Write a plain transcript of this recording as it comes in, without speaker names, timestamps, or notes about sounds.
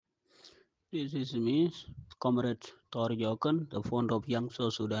This is me, Comrade Thor Tok Khan, the founder of Young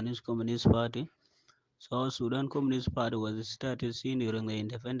South Sudanese Communist Party. South Sudan Communist Party was started during the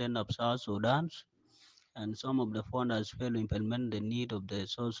independence of South Sudan, and some of the founders failed to implement the need of the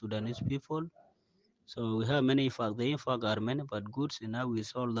South Sudanese people. So we have many facts. The impact are many but good, and now we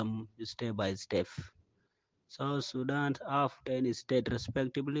solve them step by step. South Sudan have 10 states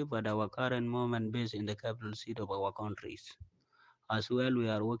respectively, but our current moment based in the capital city of our countries. As well, we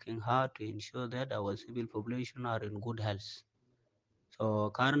are working hard to ensure that our civil population are in good health.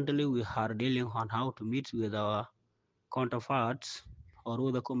 So currently, we are dealing on how to meet with our counterparts or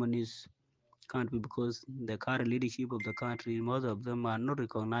other communist country because the current leadership of the country, most of them are not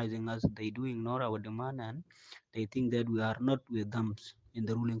recognizing us. They do ignore our demand and they think that we are not with them in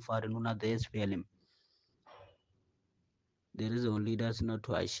the ruling party, not the SPLM. There is only that's not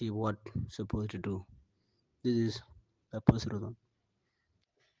to achieve what supposed to do. This is the first reason.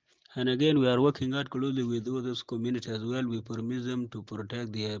 And again, we are working out closely with others communities as well. We permit them to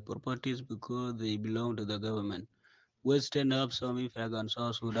protect their properties because they belong to the government. Western have some effect on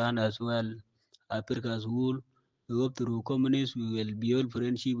South Sudan as well. Africa as whole. We hope through communists we will build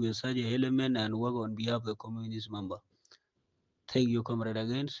friendship with such an element and work on behalf of the communist member. Thank you, comrade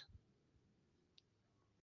again.